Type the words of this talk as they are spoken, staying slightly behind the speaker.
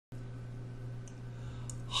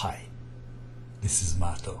Hi, this is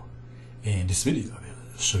Marto. In this video I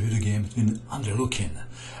will show you the game between Andrey Lukin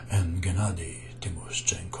and Gennadi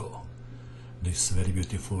Timoshchenko. This very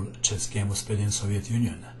beautiful chess game was played in Soviet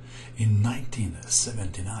Union in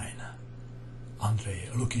 1979. Andrey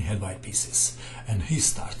Lukin had white pieces and he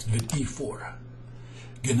started with e4.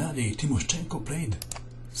 Gennadi Timoshchenko played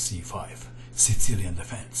c5, Sicilian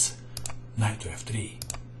Defence, knight to f3,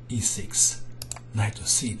 e6, knight to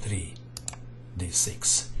c3,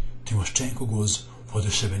 d6. Timoshchenko goes for the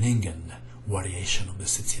Scheveningen variation of the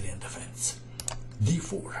Sicilian Defence.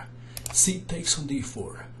 d4, c takes on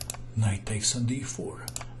d4, knight takes on d4,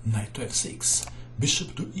 knight to f6,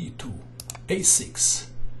 bishop to e2, a6,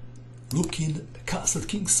 Lukin castled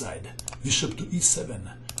kingside, bishop to e7,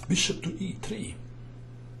 bishop to e3,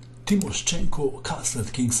 Timoshchenko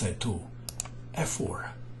castled kingside too,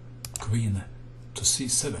 f4, queen to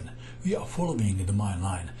c7. We are following the main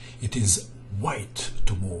line. It is white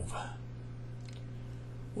to move.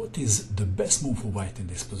 What is the best move for white in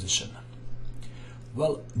this position?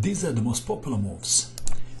 Well, these are the most popular moves.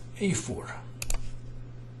 a4,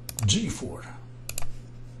 g4,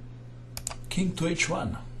 king to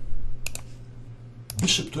h1,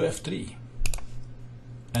 bishop to f3,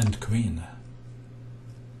 and queen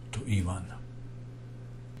to e1.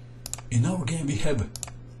 In our game we have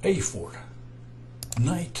a4,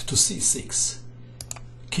 knight to c6,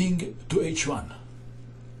 king to h1,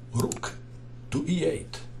 rook to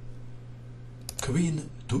e8, queen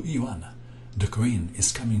to e1. The queen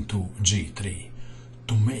is coming to g3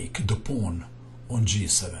 to make the pawn on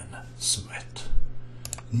g7 sweat.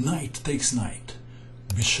 Knight takes knight,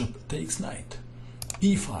 bishop takes knight,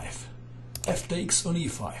 e5, f takes on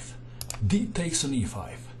e5, d takes on e5.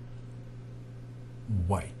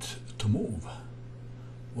 White to move.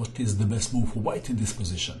 What is the best move for white in this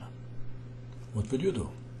position? What will you do?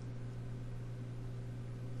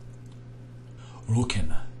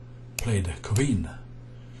 Lukin played queen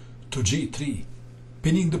to g3,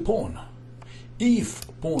 pinning the pawn. If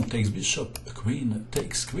pawn takes bishop, queen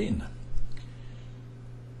takes queen.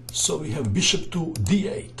 So we have bishop to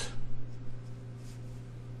d8,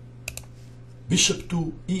 bishop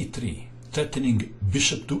to e3, threatening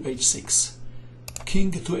bishop to h6,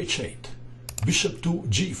 king to h8, bishop to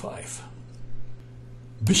g5,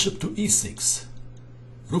 bishop to e6,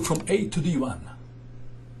 rook from a to d1.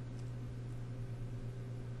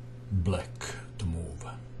 Black to move.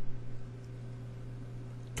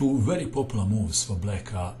 Two very popular moves for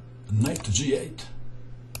black are knight to g8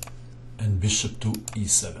 and bishop to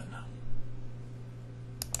e7.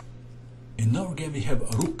 In our game we have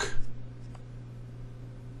a rook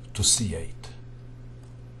to c8.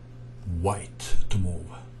 White to move.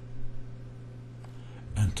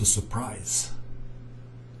 And to surprise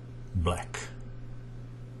black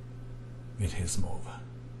with his move.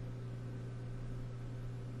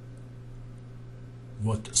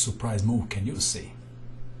 What surprise move can you see?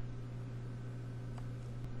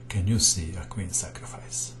 Can you see a queen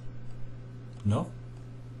sacrifice? No?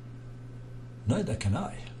 Neither can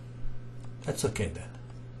I. That's okay then.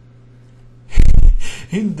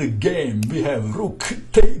 In the game we have rook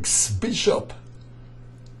takes bishop.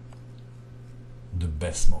 The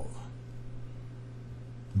best move.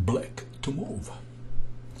 Black to move.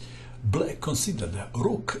 Black considered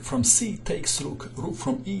rook from c takes rook, rook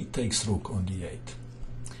from e takes rook on d8.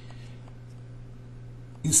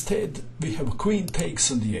 Instead we have queen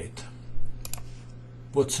takes on d8.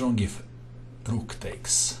 What's wrong if rook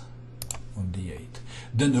takes on d8?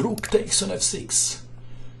 Then rook takes on f6.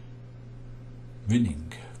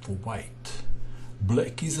 Winning for white.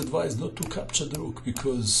 Black is advised not to capture the rook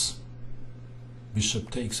because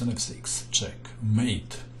bishop takes on f6. Check.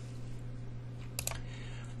 Mate.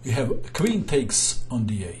 We have queen takes on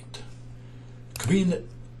d8. Queen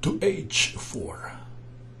to h4.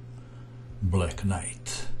 Black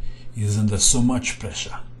knight is under so much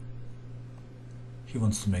pressure. He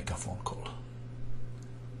wants to make a phone call.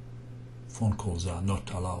 Phone calls are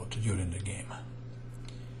not allowed during the game.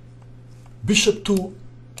 Bishop to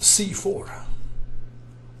c4.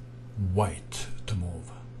 White to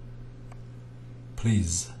move.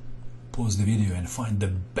 Please pause the video and find the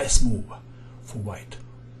best move for white.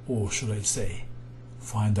 Or should I say,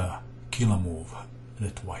 find a killer move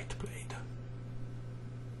that white played.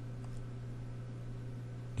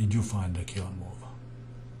 Did you find the killer move?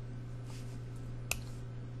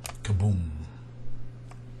 Kaboom!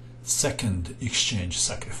 Second exchange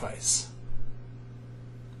sacrifice.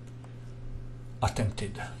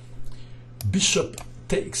 Attempted. Bishop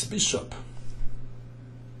takes bishop.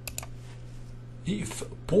 If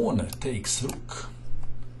pawn takes rook,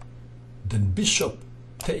 then bishop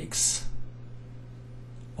takes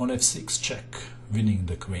on f6 check, winning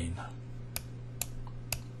the queen.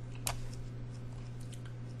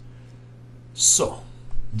 So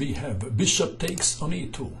we have bishop takes on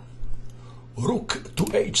e2, rook to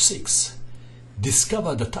h6,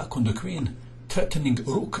 discovered attack on the queen, threatening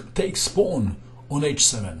rook takes pawn on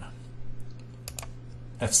h7,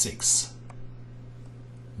 f6,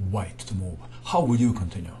 white to move. How would you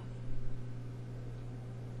continue?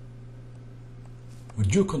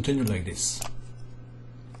 Would you continue like this?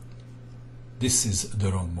 This is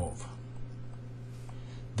the wrong move.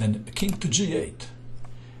 Then king to g8,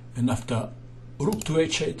 and after rook to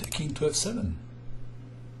h8, king to f7,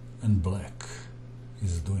 and black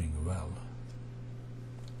is doing well.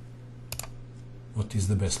 What is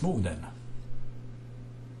the best move then?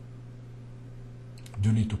 Do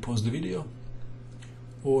you need to pause the video,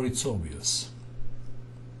 or it's obvious?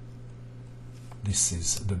 This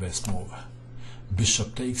is the best move.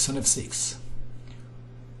 Bishop takes on f6,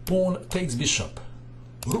 pawn takes bishop,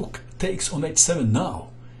 rook takes on h7 now,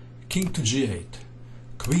 king to g8,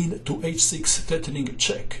 queen to h6 threatening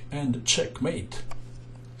check and checkmate,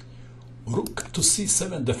 rook to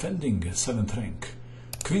c7 defending 7th rank,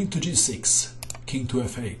 queen to g6, king to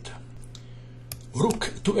f8,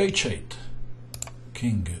 rook to h8,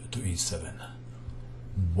 king to e7.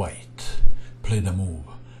 White played a move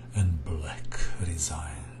and black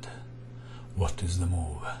resigned. What is the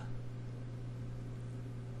move?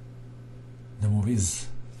 The move is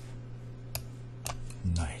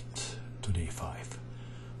knight to d5.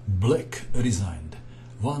 Black resigned.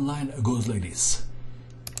 One line goes like this: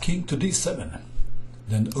 king to d7,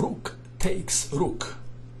 then rook takes rook,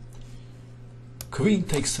 queen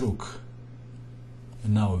takes rook,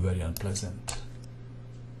 and now very unpleasant.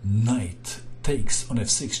 Knight takes on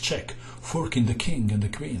f6 check, forking the king and the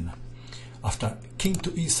queen. After king to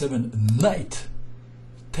e7, knight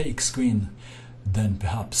takes queen, then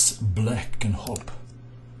perhaps black can hope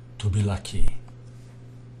to be lucky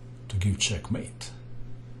to give checkmate.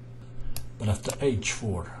 But after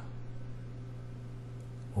h4,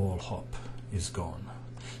 all hope is gone,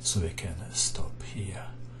 so we can stop here.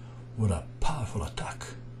 What a powerful attack.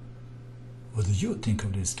 What do you think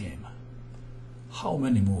of this game? How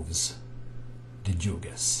many moves did you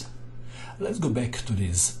guess? Let's go back to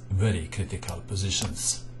these very critical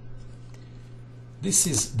positions. This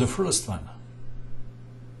is the first one.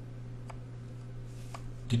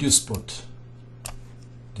 Did you spot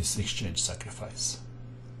this exchange sacrifice?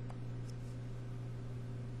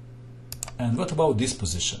 And what about this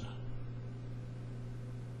position?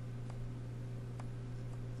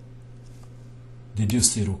 Did you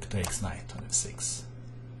see rook takes knight on f6?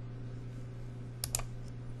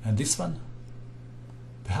 And this one?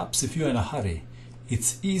 Perhaps if you're in a hurry,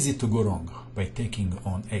 it's easy to go wrong by taking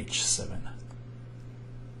on h7.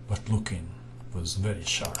 But Lukin was very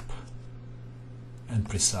sharp and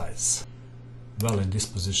precise. Well, in this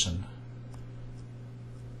position,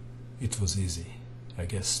 it was easy, I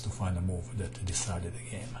guess, to find a move that decided the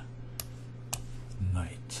game.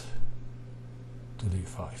 Knight to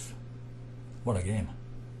d5. What a game.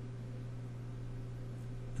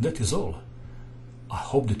 And that is all. I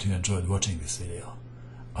hope that you enjoyed watching this video.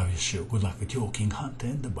 I wish you good luck with your king hunt,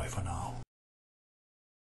 and bye for now.